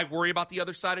 I worry about the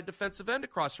other side of defensive end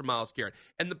across from Myles Garrett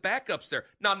and the backups there.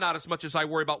 Now, not as much as I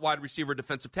worry about wide receiver,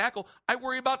 defensive tackle. I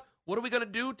worry about what are we going to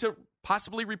do to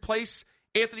possibly replace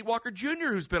Anthony Walker Jr.,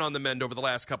 who's been on the mend over the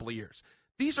last couple of years.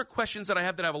 These are questions that I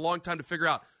have a long time to figure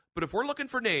out. But if we're looking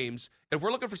for names, if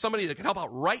we're looking for somebody that can help out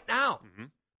right now,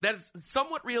 that is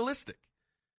somewhat realistic.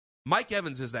 Mike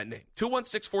Evans is that name.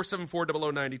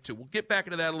 216-474-0092. We'll get back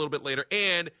into that a little bit later.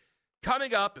 And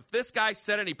coming up, if this guy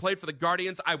said it and he played for the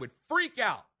Guardians, I would freak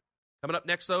out. Coming up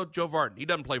next, though, Joe Vardon. He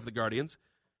doesn't play for the Guardians.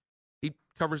 He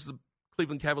covers the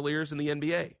Cleveland Cavaliers in the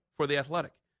NBA for The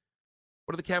Athletic.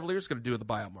 What are the Cavaliers going to do with the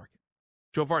buyout market?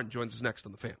 Joe Vardon joins us next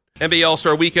on The Fan. NBA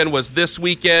All-Star Weekend was this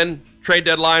weekend. Trade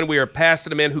deadline, we are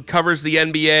passing a man who covers the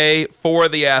NBA for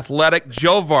The Athletic.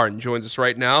 Joe Vardon joins us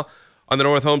right now on the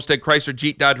North Homestead Chrysler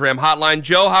Jeep Dodge Ram hotline.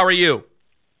 Joe, how are you?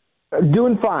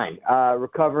 Doing fine.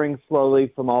 Recovering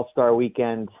slowly from All-Star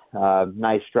Weekend.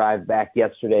 Nice drive back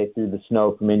yesterday through the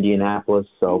snow from Indianapolis,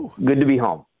 so good to be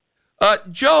home.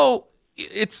 Joe,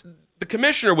 the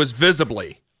commissioner was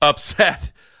visibly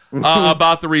upset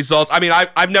about the results. I mean,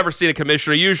 I've never seen a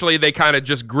commissioner. Usually they kind of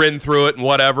just grin through it and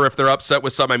whatever if they're upset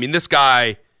with something. I mean, this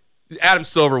guy, Adam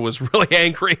Silver, was really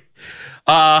angry.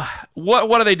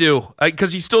 What do they do?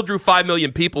 Because he still drew 5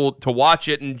 million people to watch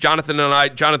it, and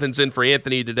Jonathan's in for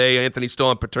Anthony today. Anthony's still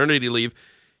on paternity leave.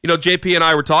 You know, JP and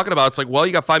I were talking about, it's like, well,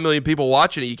 you got 5 million people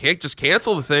watching it. You can't just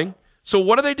cancel the thing. So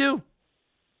what do they do?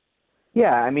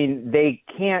 Yeah, I mean, they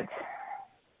can't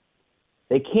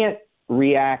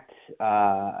react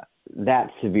that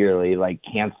severely, like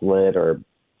cancel it or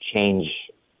change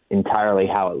entirely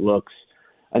how it looks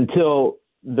until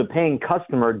the paying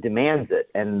customer demands it,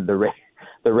 and the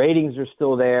ratings are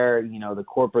still there. You know, the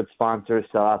corporate sponsors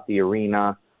sell out the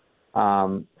arena.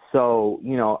 So,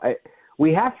 you know,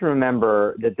 we have to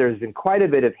remember that there's been quite a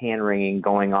bit of hand-wringing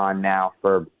going on now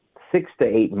for 6 to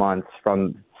 8 months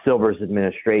from Silver's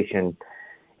administration,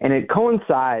 and it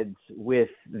coincides with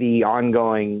the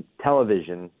ongoing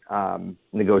television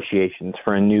negotiations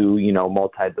for a new, you know,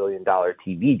 multi-billion-dollar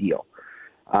TV deal.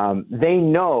 They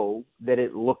know that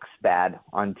it looks bad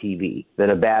on TV,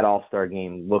 that a bad All-Star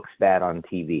game looks bad on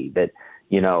TV, that,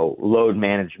 load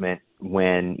management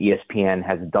when ESPN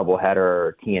has a doubleheader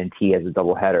or TNT has a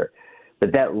doubleheader,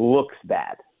 that looks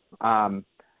bad.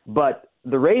 But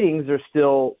the ratings are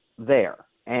still there,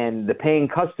 and the paying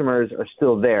customers are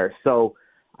still there. So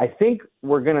I think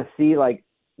we're going to see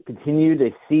continue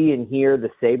to see and hear the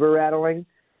saber rattling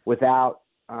without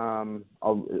a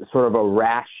sort of a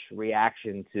rash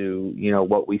reaction to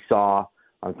what we saw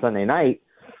on Sunday night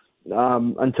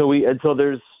until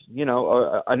there's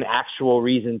an actual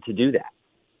reason to do that.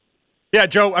 Yeah,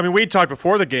 Joe, I mean, we talked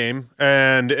before the game,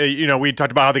 and, we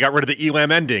talked about how they got rid of the Elam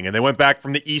ending, and they went back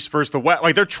from the East versus the West.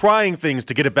 They're trying things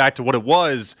to get it back to what it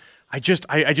was. I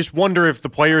just wonder if the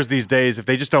players these days, if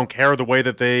they just don't care the way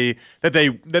that they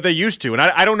used to. And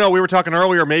I don't know, we were talking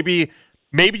earlier, maybe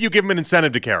you give them an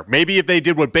incentive to care. Maybe if they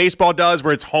did what baseball does,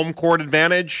 where it's home court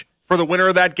advantage for the winner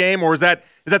of that game, or is that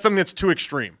something that's too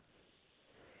extreme?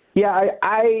 Yeah,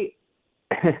 I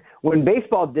when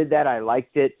baseball did that, I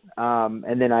liked it.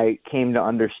 And then I came to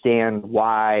understand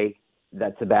why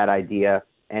that's a bad idea.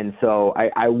 And so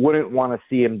I wouldn't want to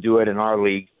see him do it in our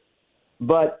league.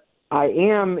 But I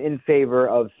am in favor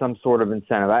of some sort of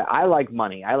incentive. I like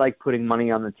money. I like putting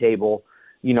money on the table,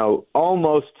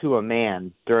 almost to a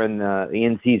man during the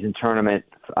in-season tournament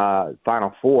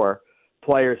Final Four.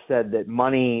 Players said that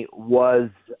money was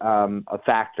a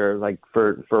factor,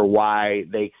 for why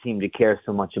they seem to care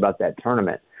so much about that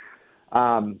tournament.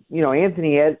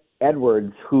 Anthony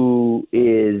Edwards,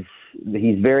 he's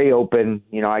very open.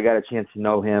 I got a chance to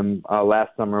know him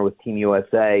last summer with Team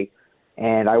USA,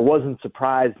 and I wasn't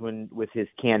surprised with his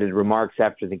candid remarks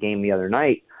after the game the other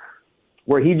night,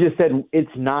 where he just said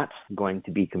it's not going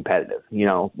to be competitive.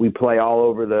 We play all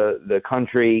over the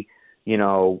country,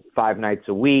 5 nights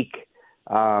a week,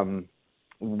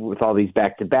 with all these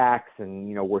back-to-backs,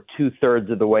 and we're 2/3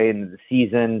 of the way into the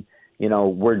season.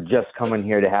 We're just coming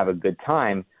here to have a good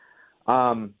time.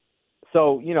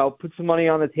 So, put some money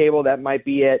on the table. That might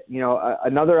be it.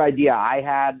 Another idea I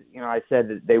had, I said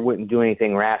that they wouldn't do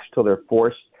anything rash till they're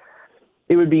forced.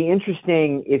 It would be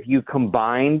interesting if you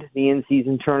combined the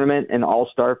in-season tournament and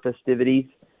all-star festivities,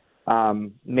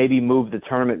 maybe move the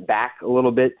tournament back a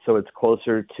little bit so it's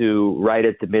closer to right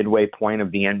at the midway point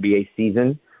of the NBA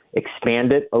season,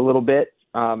 expand it a little bit.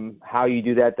 How you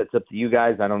do that, that's up to you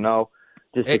guys. I don't know.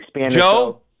 Just expand it.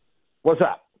 Joe? What's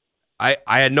up? I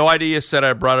had no idea you said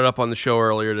I brought it up on the show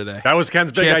earlier today. That was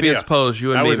Ken's big Champions idea. Pose,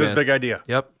 you and that me, was his man. big idea.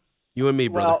 Yep. You and me,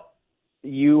 brother. Well,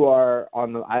 you are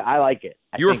on the – I like it.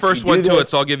 You were first one to it,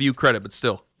 so I'll give you credit, but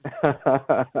still.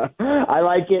 I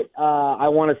like it. I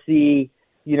want to see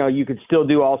 – you could still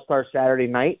do All-Star Saturday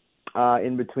night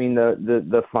in between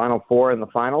the Final Four and the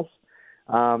finals.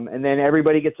 And then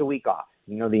everybody gets a week off.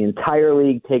 The entire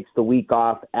league takes the week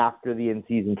off after the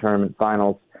in-season tournament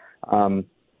finals.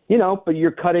 But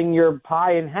you're cutting your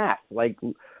pie in half.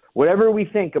 Whatever we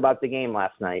think about the game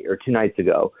last night or 2 nights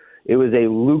ago, it was a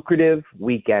lucrative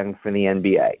weekend for the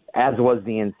NBA, as was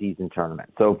the in-season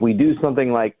tournament. So if we do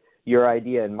something like your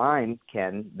idea and mine,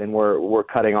 Ken, then we're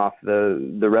cutting off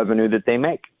the revenue that they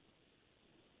make.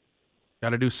 Got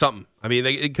to do something. I mean,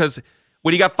 because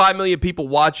when you got 5 million people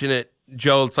watching it,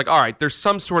 Joe, it's all right, there's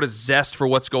some sort of zest for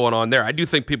what's going on there. I do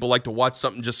think people like to watch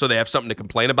something just so they have something to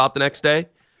complain about the next day.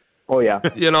 Oh, yeah.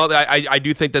 I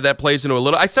do think that plays into a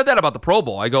little. I said that about the Pro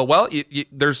Bowl. I go, well,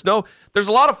 there's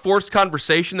a lot of forced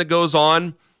conversation that goes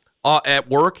on at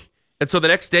work. And so the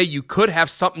next day you could have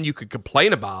something you could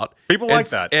complain about. People like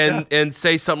that. And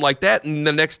say something like that. And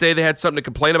the next day they had something to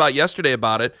complain about yesterday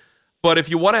about it. But if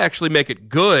you want to actually make it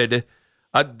good,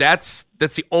 that's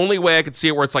the only way I could see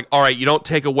it where it's all right, you don't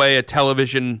take away a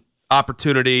television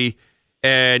opportunity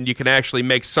and you can actually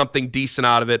make something decent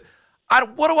out of it.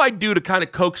 What do I do to kind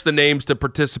of coax the names to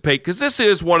participate? Because this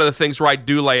is one of the things where I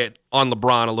do lay it on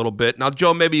LeBron a little bit. Now,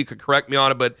 Joe, maybe you could correct me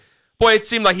on it, but boy, it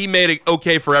seemed like he made it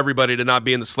okay for everybody to not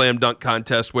be in the slam dunk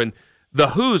contest when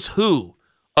the who's who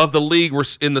of the league were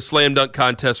in the slam dunk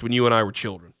contest when you and I were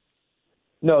children.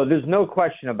 No, there's no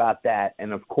question about that.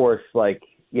 And of course,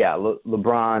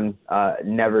 LeBron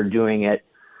never doing it,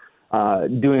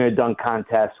 doing a dunk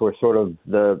contest where sort of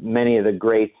many of the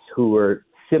greats who were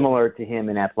similar to him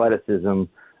in athleticism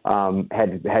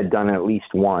had done at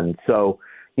least one. So,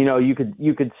 you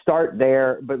could start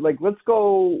there, but let's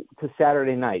go to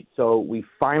Saturday night. So we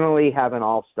finally have an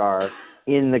all-star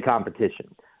in the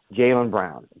competition, Jaylen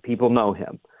Brown. People know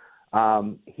him.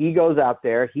 He goes out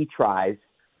there, he tries,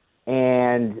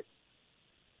 and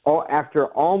after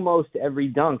almost every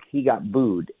dunk, he got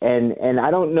booed. And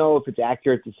I don't know if it's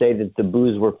accurate to say that the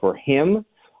boos were for him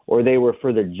or they were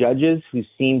for the judges who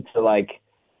seemed to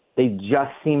they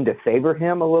just seem to favor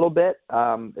him a little bit,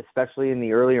 especially in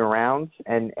the earlier rounds.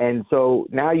 And so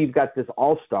now you've got this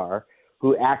all-star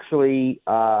who actually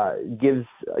gives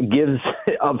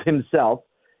of himself,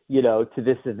 to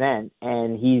this event,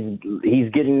 and he's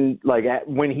getting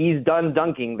when he's done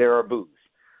dunking, there are boos.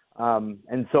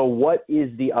 And so what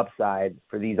is the upside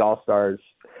for these all-stars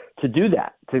to do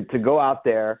that, to go out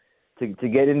there, to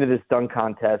get into this dunk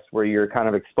contest where you're kind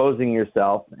of exposing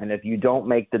yourself, and if you don't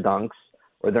make the dunks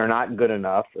or they're not good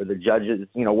enough or the judges,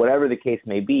 whatever the case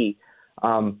may be.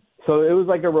 So it was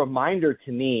like a reminder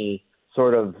to me,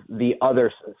 sort of the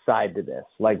other side to this,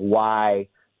 like why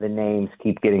the names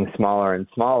keep getting smaller and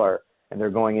smaller, and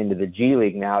they're going into the G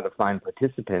League now to find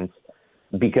participants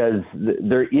because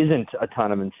there isn't a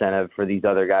ton of incentive for these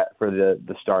other guys, for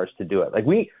the stars to do it. Like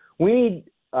we need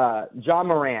John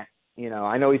Morant.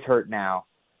 I know he's hurt now,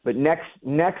 but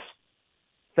next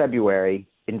February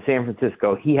in San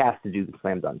Francisco, he has to do the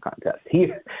slam dunk contest.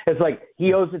 It's like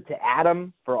he owes it to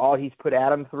Adam for all he's put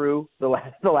Adam through the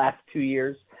last 2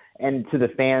 years, and to the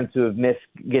fans who have missed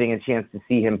getting a chance to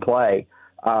see him play,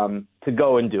 to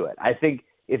go and do it. I think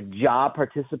if Ja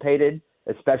participated,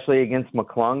 especially against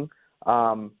McClung,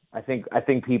 I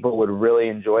think people would really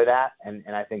enjoy that, and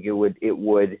I think it would.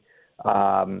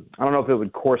 I don't know if it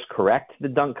would course correct the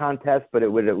dunk contest, but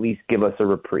it would at least give us a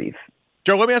reprieve.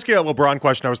 Joe, let me ask you a LeBron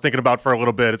question I was thinking about for a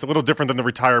little bit. It's a little different than the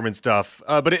retirement stuff.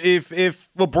 But if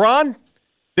LeBron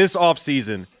this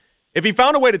offseason, if he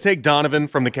found a way to take Donovan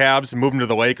from the Cavs and move him to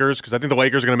the Lakers, because I think the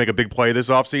Lakers are going to make a big play this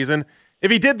offseason,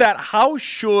 if he did that, how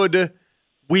should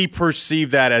we perceive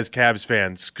that as Cavs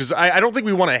fans? Because I don't think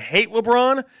we want to hate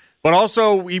LeBron, but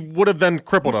also he would have then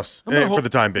crippled us for the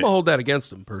time being. I'm going to hold that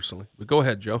against him personally. But go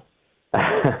ahead, Joe.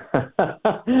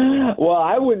 Well,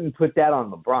 I wouldn't put that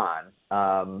on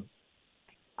LeBron.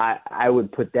 I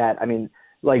would put that. I mean,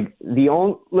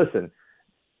 listen,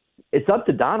 it's up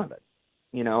to Donovan.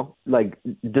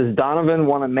 Does Donovan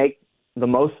want to make the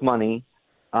most money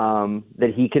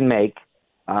that he can make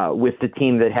with the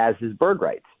team that has his bird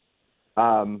rights?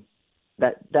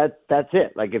 That's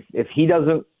it. Like if he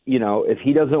doesn't, if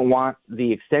he doesn't want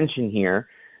the extension here,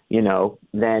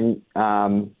 then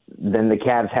the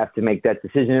Cavs have to make that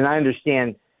decision. And I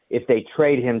understand if they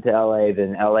trade him to LA,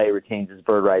 then LA retains his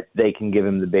bird rights. They can give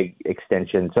him the big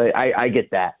extension. So I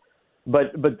get that.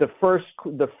 But the first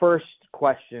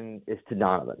question is to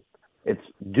Donovan. It's,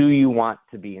 do you want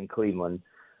to be in Cleveland?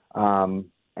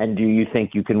 And do you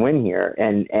think you can win here?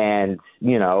 And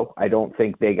I don't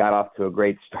think they got off to a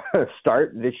great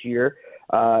start this year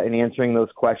in answering those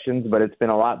questions, but it's been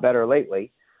a lot better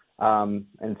lately.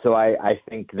 And so I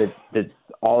think that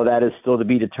all of that is still to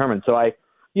be determined. So I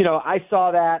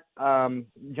saw that,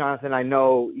 Jonathan. I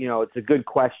know, it's a good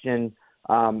question.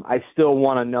 I still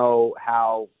want to know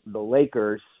how the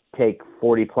Lakers take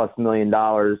 $40+ million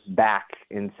back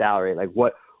in salary. Like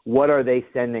what are they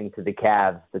sending to the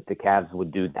Cavs that the Cavs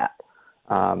would do that?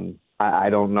 I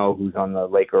don't know who's on the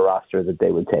Laker roster that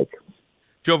they would take.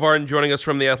 Joe Vardon joining us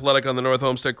from The Athletic on the North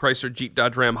Homestead Chrysler Jeep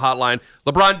Dodge Ram hotline.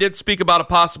 LeBron did speak about a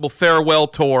possible farewell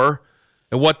tour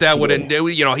and what that would do.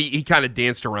 He kind of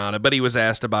danced around it, but he was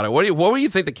asked about it. What do you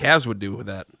think the Cavs would do with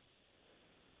that?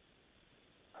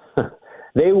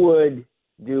 They would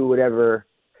do whatever,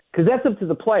 because that's up to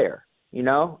the player,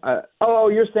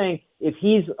 you're saying if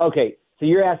he's okay. So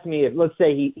you're asking me if, let's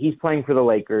say he's playing for the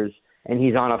Lakers and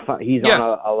he's on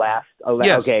a last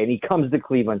yes. Okay, and he comes to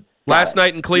Cleveland. Last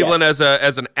night in Cleveland as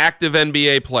an active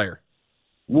NBA player.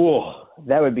 Whoa,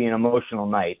 that would be an emotional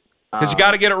night. Because you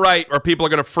got to get it right, or people are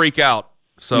going to freak out.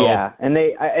 So yeah, and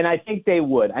I think they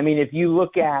would. I mean, if you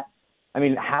look at,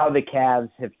 how the Cavs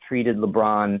have treated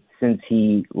LeBron since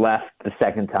he left the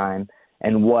second time,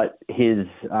 and what the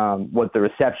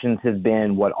receptions have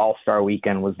been, what All-Star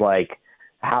Weekend was like,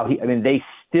 they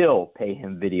still pay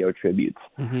him video tributes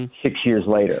 6 years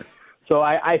later. So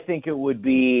I think it would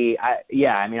be, I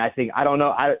don't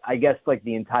know. I guess like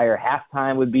the entire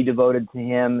halftime would be devoted to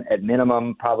him at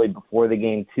minimum, probably before the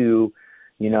game too.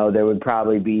 There would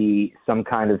probably be some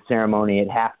kind of ceremony at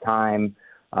halftime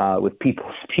with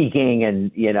people speaking,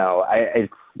 and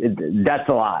that's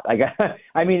a lot.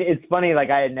 It's funny. Like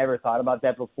I had never thought about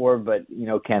that before, but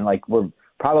Ken, like we're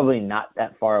probably not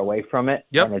that far away from it.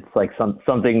 Yep. And it's like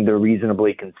something to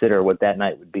reasonably consider what that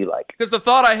night would be like. Because the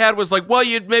thought I had was like, well,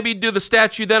 you'd maybe do the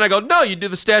statue then. I go, no, you do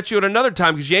the statue at another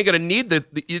time because you ain't going to need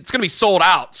it's going to be sold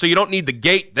out, so you don't need the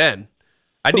gate then.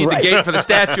 I need the gate for the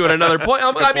statue at another point.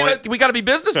 We got to be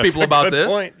business people about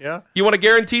this. Point, yeah. You want a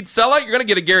guaranteed sellout? You're going to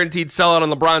get a guaranteed sellout on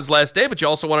LeBron's last day, but you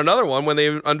also want another one when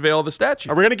they unveil the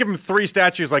statue. Are we going to give him 3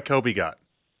 statues like Kobe got?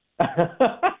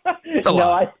 It's a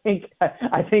lot.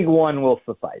 I think one will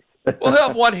suffice. We'll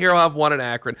have one here. I'll have one in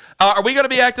Akron. Are we going to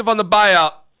be active on the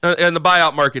buyout in the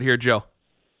buyout market here, Joe?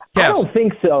 Cavs. I don't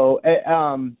think so.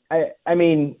 I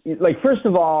mean, like, first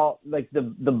of all, like the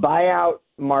buyout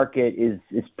market is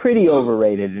pretty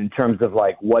overrated in terms of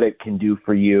like what it can do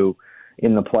for you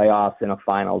in the playoffs and a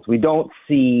finals. We don't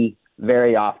see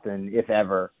very often, if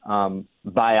ever,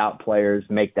 buyout players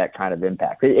make that kind of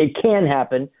impact. It can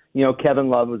happen. You know, Kevin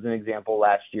Love was an example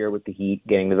last year with the Heat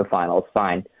getting to the finals.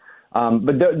 Fine.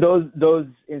 But those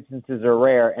instances are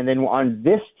rare. And then on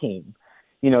this team,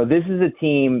 you know, this is a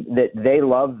team that they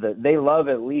love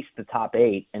at least the top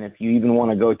 8. And if you even want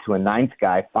to go to a 9th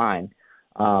guy, fine.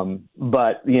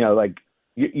 But, you know, like,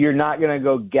 you're not going to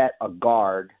go get a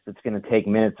guard that's going to take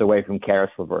minutes away from Karis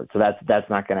LeVert. So that's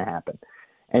not going to happen.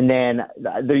 And then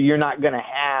you're not going to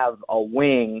have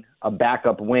a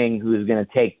backup wing who's going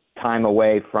to take time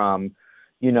away from,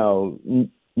 you know,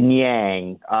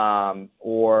 Niang,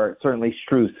 or certainly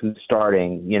Strus, who's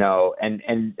starting, you know,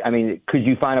 and I mean, could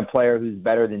you find a player who's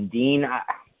better than Dean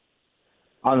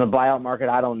on the buyout market?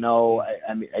 I don't know.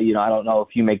 I mean, you know, I don't know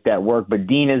if you make that work, but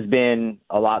Dean has been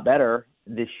a lot better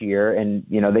this year, and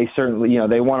you know, they certainly, you know,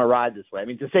 they want to ride this way. I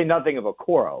mean, to say nothing of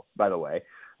Okoro, by the way,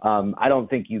 I don't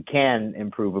think you can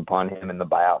improve upon him in the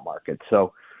buyout market.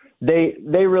 So they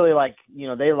really like, you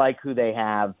know, they like who they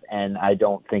have, and I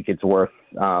don't think it's worth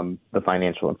the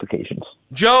financial implications.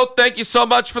 Joe, thank you so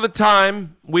much for the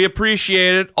time. We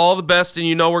appreciate it. All the best, and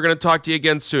you know we're going to talk to you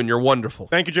again soon. You're wonderful.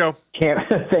 Thank you, Joe.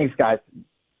 Thanks, guys.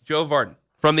 Joe Vardon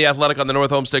from The Athletic on the North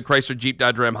Homestead Chrysler Jeep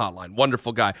Dodge Ram Hotline.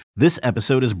 Wonderful guy. This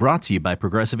episode is brought to you by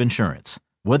Progressive Insurance.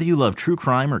 Whether you love true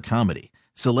crime or comedy,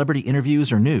 celebrity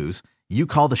interviews or news, you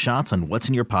call the shots on what's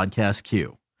in your podcast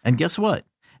queue. And guess what?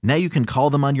 Now you can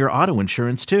call them on your auto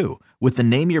insurance too with the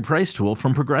Name Your Price tool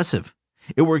from Progressive.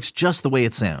 It works just the way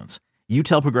it sounds. You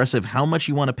tell Progressive how much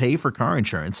you want to pay for car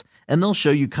insurance, and they'll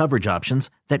show you coverage options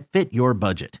that fit your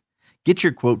budget. Get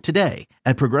your quote today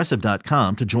at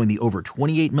Progressive.com to join the over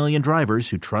 28 million drivers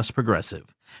who trust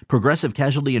Progressive. Progressive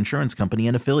Casualty Insurance Company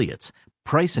and Affiliates.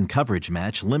 Price and coverage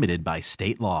match limited by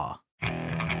state law.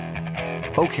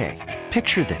 Okay,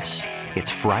 picture this.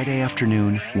 It's Friday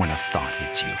afternoon when a thought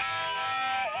hits you.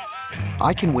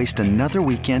 I can waste another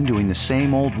weekend doing the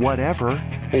same old whatever,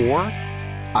 or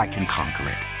I can conquer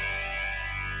it.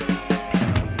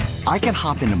 I can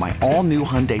hop into my all-new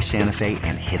Hyundai Santa Fe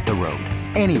and hit the road.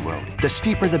 Any road. The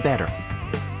steeper, the better.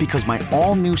 Because my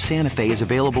all-new Santa Fe is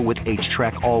available with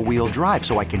H-Track all-wheel drive,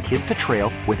 so I can hit the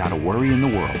trail without a worry in the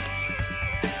world.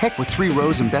 Heck, with 3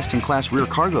 rows and best-in-class rear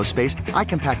cargo space, I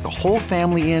can pack the whole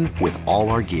family in with all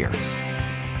our gear.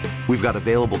 We've got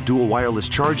available dual wireless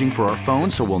charging for our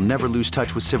phones, so we'll never lose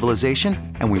touch with civilization,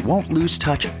 and we won't lose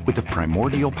touch with the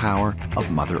primordial power of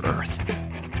Mother Earth.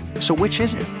 So which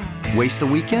is it? Waste the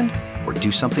weekend or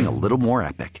do something a little more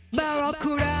epic?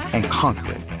 And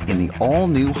conquer it in the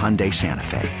all-new Hyundai Santa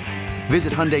Fe.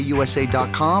 Visit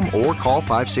HyundaiUSA.com or call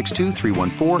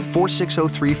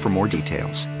 562-314-4603 for more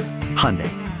details. Hyundai,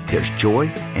 there's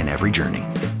joy in every journey.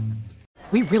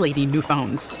 We really need new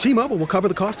phones. T-Mobile will cover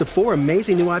the cost of 4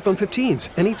 amazing new iPhone 15s,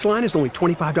 and each line is only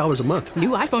 $25 a month. New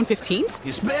iPhone 15s?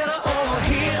 It's better over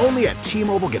here. Only at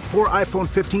T-Mobile, get 4 iPhone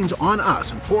 15s on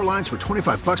us and 4 lines for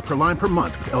 $25 per line per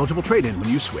month with eligible trade-in when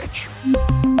you switch.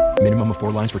 Minimum of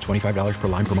 4 lines for $25 per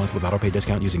line per month with autopay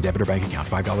discount using debit or bank account.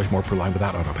 $5 more per line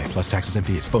without autopay, plus taxes and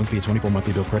fees. Phone fee at 24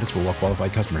 monthly bill credits for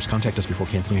well-qualified customers. Contact us before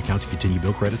canceling account to continue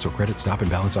bill credits or credit stop and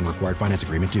balance on required finance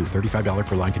agreement due. $35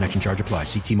 per line connection charge applies.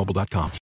 See T-Mobile.com.